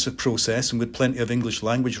expensive process, and with plenty of English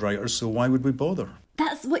language writers, so why would we bother?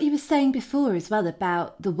 That's what you were saying before as well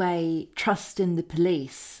about the way trust in the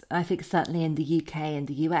police, I think certainly in the UK and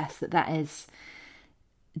the US, that is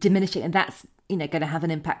diminishing, and that's, you know, going to have an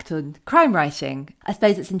impact on crime writing. I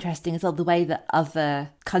suppose it's interesting as well the way that other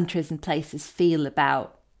countries and places feel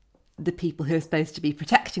about the people who are supposed to be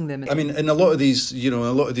protecting them. I mean, in a lot of these,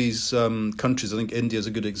 countries, I think India is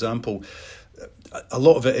a good example. A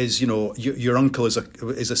lot of it is, you know, your uncle is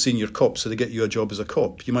a senior cop, so they get you a job as a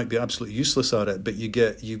cop. You might be absolutely useless at it, but you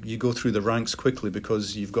go through the ranks quickly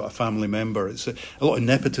because you've got a family member. It's a lot of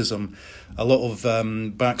nepotism, a lot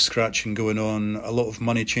of back scratching going on, a lot of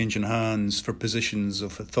money changing hands for positions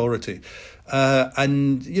of authority,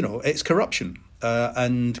 and you know, it's corruption.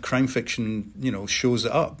 And crime fiction, you know, shows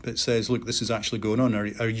it up. It says, look, this is actually going on.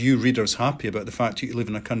 Are you readers happy about the fact that you live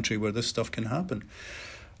in a country where this stuff can happen?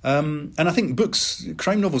 And I think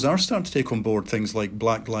crime novels are starting to take on board things like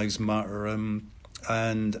Black Lives Matter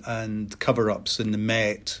and cover-ups in the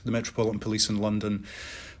Met, the Metropolitan Police in London,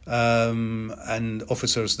 and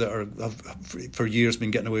officers that have for years been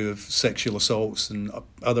getting away with sexual assaults and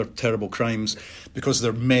other terrible crimes because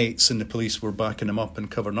their mates in the police were backing them up and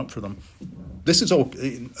covering up for them. This is all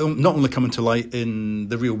not only coming to light in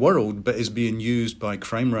the real world, but is being used by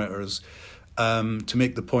crime writers to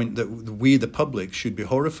make the point that we, the public, should be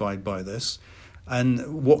horrified by this,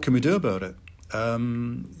 and what can we do about it? I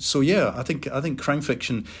think crime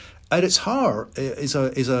fiction, at its heart, is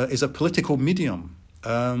a political medium,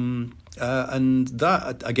 and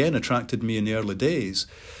that again attracted me in the early days.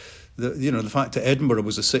 The fact that Edinburgh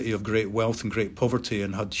was a city of great wealth and great poverty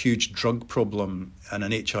and had huge drug problem and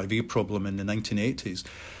an HIV problem in the 1980s.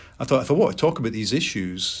 I thought, if I want to talk about these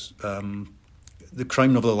issues, the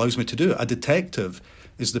crime novel allows me to do it. A detective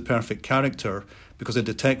is the perfect character because a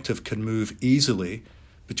detective can move easily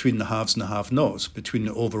between the haves and the have-nots, between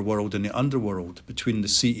the overworld and the underworld, between the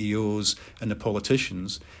CEOs and the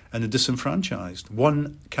politicians and the disenfranchised.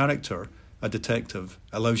 One character, a detective,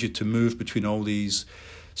 allows you to move between all these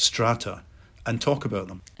strata and talk about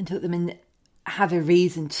them. And talk them and have a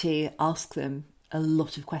reason to ask them a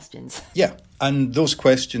lot of questions. Yeah, and those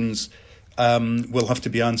questions will have to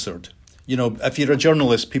be answered. You know, if you're a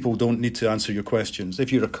journalist, people don't need to answer your questions.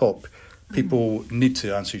 If you're a cop, people need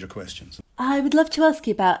to answer your questions. I would love to ask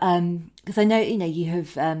you about, because I know, you know,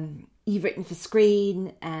 you've written for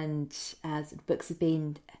screen and books have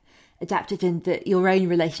been adapted, and that your own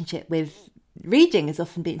relationship with reading has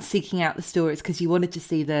often been seeking out the stories because you wanted to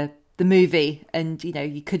see the movie and, you know,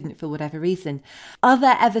 you couldn't for whatever reason. Are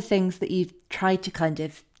there ever things that you've tried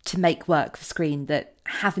to make work for screen that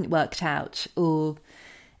haven't worked out, or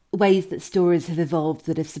ways that stories have evolved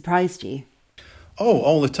that have surprised you? Oh,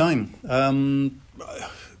 all the time.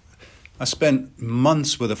 I spent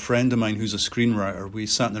months with a friend of mine who's a screenwriter. We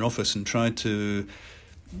sat in an office and tried to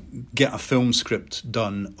get a film script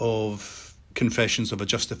done of Confessions of a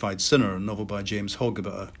Justified Sinner, a novel by James Hogg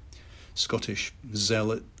about a Scottish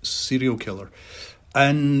zealot serial killer.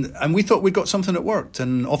 And we thought we'd got something that worked,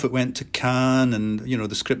 and off it went to Cannes, and, you know,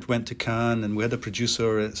 the script went to Cannes, and we had a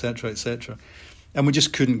producer, etc., etc. And we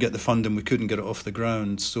just couldn't get the funding, we couldn't get it off the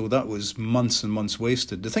ground. So that was months and months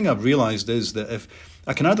wasted. The thing I've realised is that if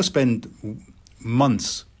I can either spend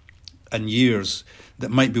months and years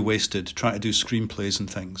that might be wasted trying to do screenplays and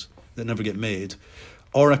things that never get made,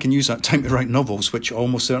 or I can use that time to write novels, which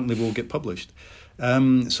almost certainly will get published.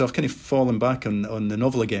 So I've kind of fallen back on the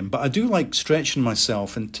novel again. But I do like stretching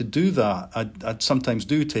myself, and to do that, I sometimes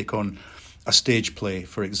do take on a stage play,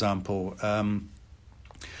 for example,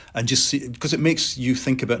 and just see, because it makes you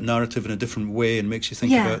think about narrative in a different way and makes you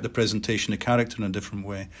think about the presentation of character in a different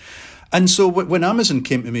way. And so when Amazon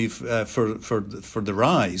came to me for The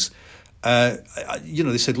Rise,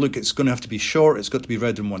 they said, look, it's going to have to be short, it's got to be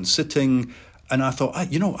read in one sitting. And I thought,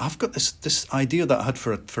 I've got this idea that I had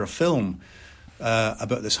for a film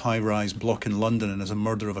about this high-rise block in London, and there's a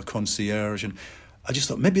murder of a concierge, and I just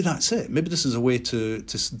thought, maybe that's it. Maybe this is a way to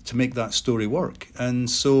make that story work. And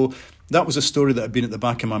so that was a story that had been at the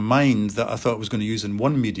back of my mind that I thought I was going to use in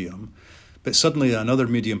one medium, but suddenly another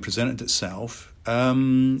medium presented itself,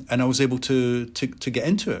 and I was able to get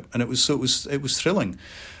into it, and it was thrilling.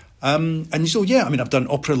 And so, I've done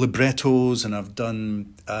opera librettos, and I've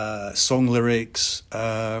done song lyrics.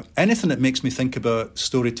 Anything that makes me think about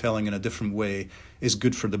storytelling in a different way is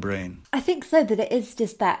good for the brain. I think so, that it is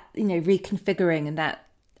just that, reconfiguring and that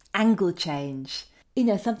angle change.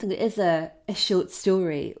 Something that is a short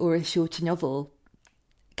story or a shorter novel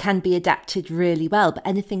can be adapted really well, but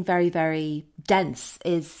anything very, very dense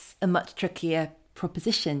is a much trickier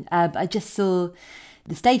proposition. I just saw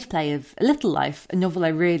the stage play of A Little Life, a novel I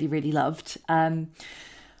really, really loved.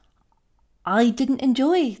 I didn't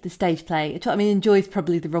enjoy the stage play at all. I mean, enjoy is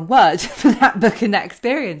probably the wrong word for that book and that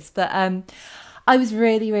experience, but I was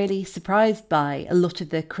really, really surprised by a lot of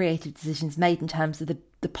the creative decisions made in terms of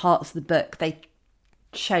the parts of the book they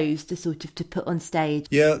chose to sort of to put on stage.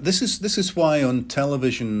 Yeah, this is why on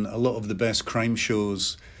television a lot of the best crime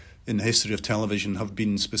shows in the history of television have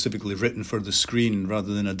been specifically written for the screen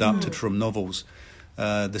rather than adapted from novels.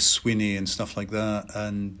 The Sweeney and stuff like that,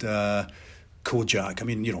 and Kojak, I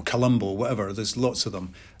mean, Columbo, whatever, there's lots of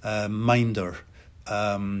them. Minder,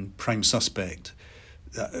 Prime Suspect,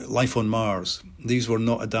 Life on Mars. These were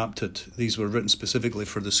not adapted. These were written specifically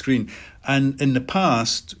for the screen. And in the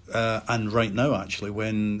past, and right now actually,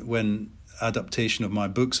 when adaptation of my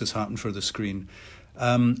books has happened for the screen,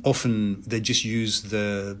 often they just use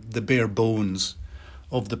the bare bones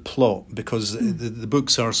of the plot, because the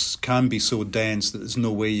books can be so dense that there's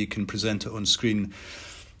no way you can present it on screen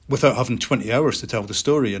without having 20 hours to tell the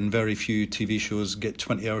story, and very few TV shows get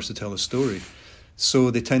 20 hours to tell a story.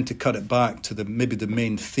 So they tend to cut it back to maybe the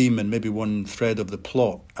main theme and maybe one thread of the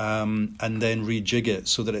plot, and then rejig it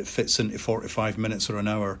so that it fits into 45 minutes or an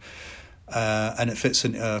hour. And it fits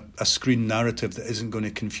into a screen narrative that isn't going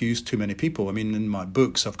to confuse too many people. I mean, in my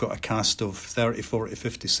books, I've got a cast of 30, 40,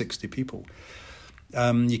 50, 60 people.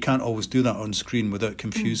 You can't always do that on screen without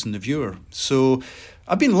confusing the viewer. So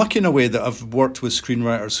I've been lucky in a way that I've worked with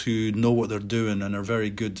screenwriters who know what they're doing and are very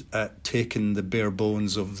good at taking the bare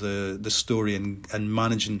bones of the story and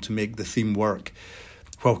managing to make the theme work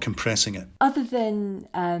while compressing it. Other than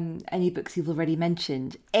any books you've already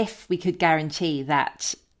mentioned, if we could guarantee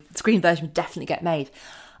that the screen version would definitely get made,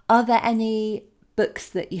 are there any books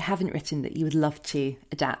that you haven't written that you would love to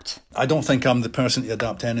adapt? I don't think I'm the person to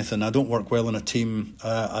adapt anything. I don't work well in a team.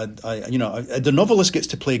 The novelist gets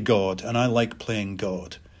to play God, and I like playing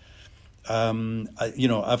God.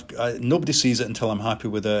 Nobody sees it until I'm happy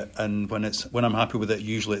with it, and when I'm happy with it,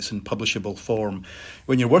 usually it's in publishable form.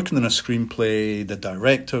 When you're working on a screenplay, the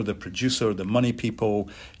director, the producer, the money people,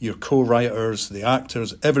 your co-writers, the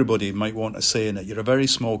actors, everybody might want a say in it. You're a very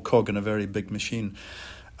small cog in a very big machine.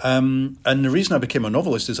 And the reason I became a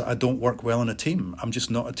novelist is that I don't work well in a team. I'm just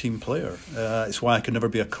not a team player. It's why I can never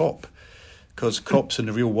be a cop. Because cops in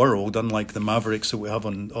the real world, unlike the mavericks that we have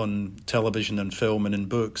on television and film and in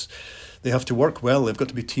books, they have to work well. They've got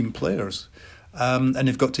to be team players. And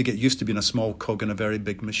they've got to get used to being a small cog in a very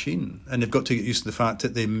big machine. And they've got to get used to the fact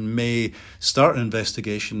that they may start an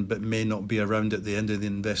investigation but may not be around at the end of the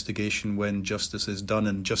investigation when justice is done,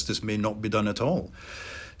 and justice may not be done at all.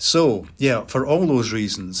 So, yeah, for all those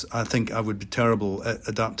reasons, I think I would be terrible at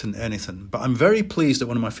adapting anything. But I'm very pleased that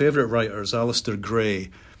one of my favourite writers, Alistair Gray,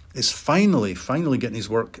 is finally getting his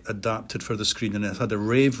work adapted for the screen, and it's had a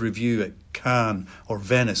rave review at Cannes or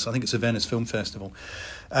Venice. I think it's a Venice Film Festival.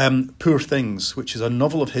 Poor Things, which is a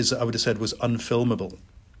novel of his that I would have said was unfilmable,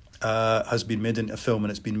 has been made into a film, and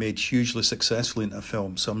it's been made hugely successfully into a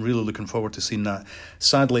film. So I'm really looking forward to seeing that.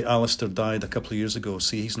 Sadly, Alistair died a couple of years ago,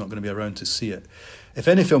 so he's not going to be around to see it. If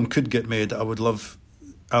any film could get made, I would love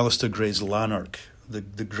Alistair Gray's Lanark,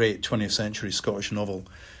 the great 20th century Scottish novel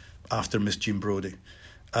after Miss Jean Brodie.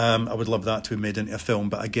 I would love that to be made into a film,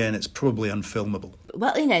 but again, it's probably unfilmable.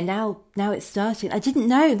 Well, now it's starting. I didn't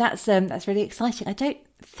know. That's really exciting. I don't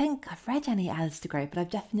think I've read any Alistair Gray, but I've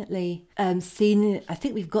definitely seen. I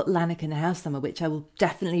think we've got Lanark in the house somewhere, which I will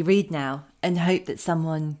definitely read now, and hope that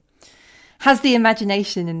someone has the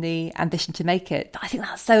imagination and the ambition to make it. But I think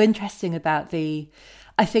that's so interesting about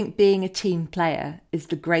I think being a team player is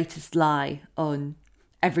the greatest lie on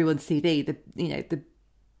everyone's CV. The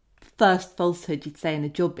first falsehood you'd say in a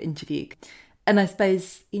job interview. And I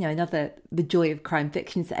suppose, the joy of crime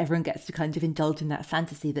fiction is that everyone gets to kind of indulge in that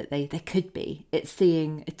fantasy that they could be. It's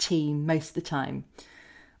seeing a team most of the time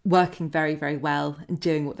working very, very well and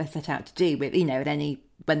doing what they're set out to do. With,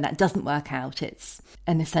 when that doesn't work out, it's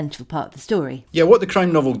an essential part of the story. Yeah, what the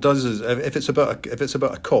crime novel does is, if it's about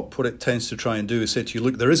a cop, what it tends to try and do is say to you,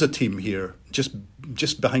 look, there is a team here,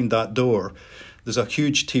 just behind that door. There's a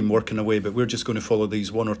huge team working away, but we're just going to follow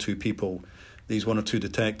these one or two people, these one or two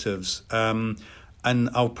detectives. And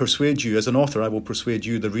I'll persuade you, as an author, I will persuade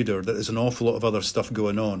you, the reader, that there's an awful lot of other stuff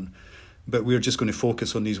going on. But we're just going to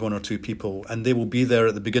focus on these one or two people, and they will be there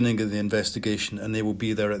at the beginning of the investigation, and they will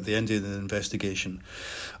be there at the end of the investigation.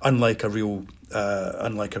 Unlike a real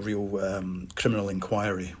criminal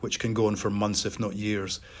inquiry, which can go on for months, if not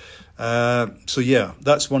years.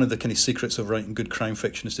 That's one of the kind of secrets of writing good crime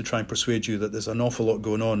fiction, is to try and persuade you that there's an awful lot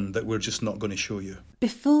going on that we're just not going to show you.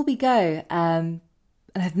 Before we go, I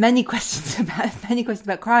have many questions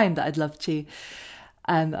about crime that I'd love to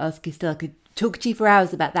ask you still. I could talk to you for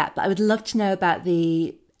hours about that, but I would love to know about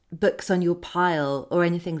the books on your pile or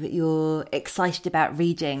anything that you're excited about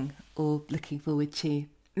reading or looking forward to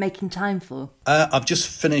making time for? I've just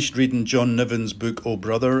finished reading John Niven's book, Oh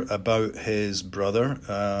Brother, about his brother,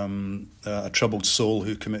 a troubled soul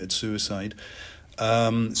who committed suicide.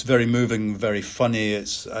 It's very moving, very funny.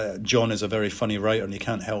 John is a very funny writer and he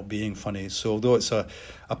can't help being funny. So although it's a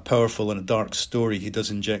powerful and a dark story, he does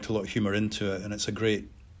inject a lot of humour into it, and it's a great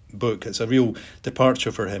book. It's a real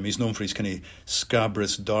departure for him. He's known for his kind of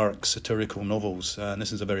scabrous, dark, satirical novels, and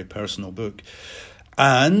this is a very personal book.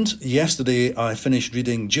 And yesterday I finished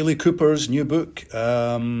reading Jilly Cooper's new book,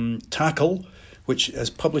 Tackle, which is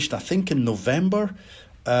published, I think, in November,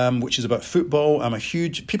 which is about football.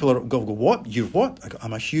 People are go, what? You're what?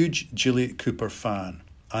 I'm a huge Jilly Cooper fan.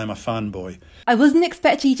 I'm a fanboy. I wasn't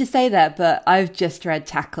expecting you to say that, but I've just read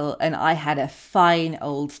Tackle and I had a fine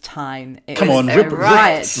old time. Come on,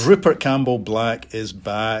 Rupert Campbell Black is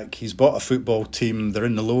back. He's bought a football team. They're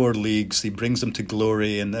in the lower leagues. He brings them to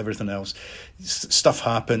glory and everything else. Stuff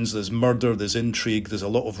happens. There's murder. There's intrigue. There's a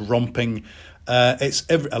lot of romping. It's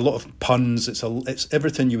a lot of puns. It's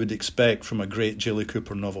everything you would expect from a great Jilly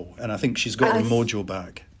Cooper novel. And I think she's got her mojo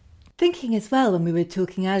back. Thinking as well, when we were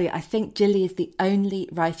talking earlier, I think Jilly is the only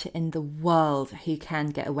writer in the world who can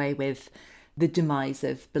get away with the demise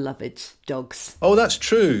of beloved dogs. Oh, that's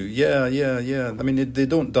true. Yeah. I mean, they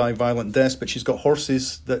don't die violent deaths, but she's got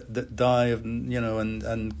horses that die, and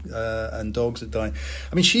dogs that die.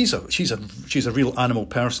 I mean, she's a real animal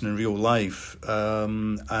person in real life,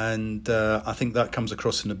 and I think that comes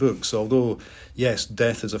across in the book. So, although yes,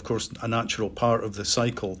 death is of course a natural part of the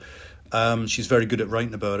cycle. She's very good at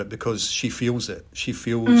writing about it because she feels it. She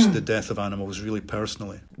feels the death of animals really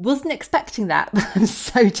personally. Wasn't expecting that, but I'm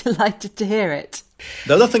so delighted to hear it.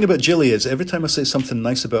 The other thing about Jilly is every time I say something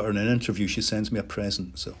nice about her in an interview, she sends me a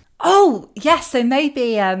present. So. Oh, yes. So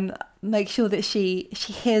maybe make sure that she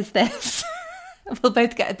hears this. We'll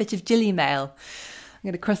both get a bit of Jilly mail. I'm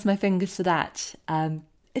going to cross my fingers for that.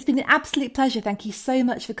 It's been an absolute pleasure. Thank you so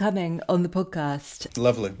much for coming on the podcast.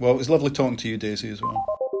 Lovely. Well, it was lovely talking to you, Daisy, as well.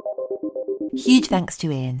 Huge thanks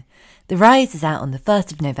to Ian. The Rise is out on the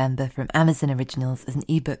 1st of November from Amazon Originals as an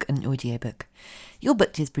ebook and an audiobook. Your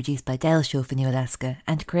Booked is produced by Dale Shaw for New Alaska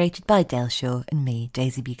and created by Dale Shaw and me,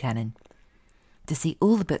 Daisy Buchanan. To see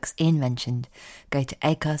all the books Ian mentioned, go to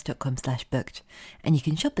acast.com/booked, and you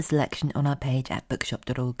can shop a selection on our page at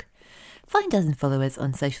bookshop.org. Find us and follow us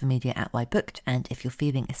on social media at whybooked, and if you're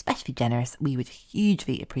feeling especially generous, we would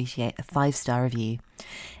hugely appreciate a 5-star review.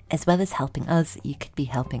 As well as helping us, you could be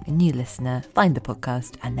helping a new listener find the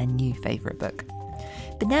podcast and their new favourite book.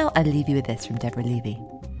 But now I leave you with this from Deborah Levy.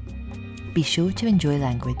 Be sure to enjoy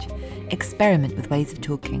language, experiment with ways of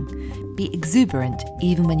talking, be exuberant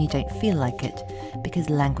even when you don't feel like it, because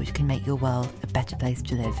language can make your world a better place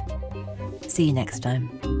to live. See you next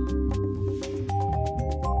time.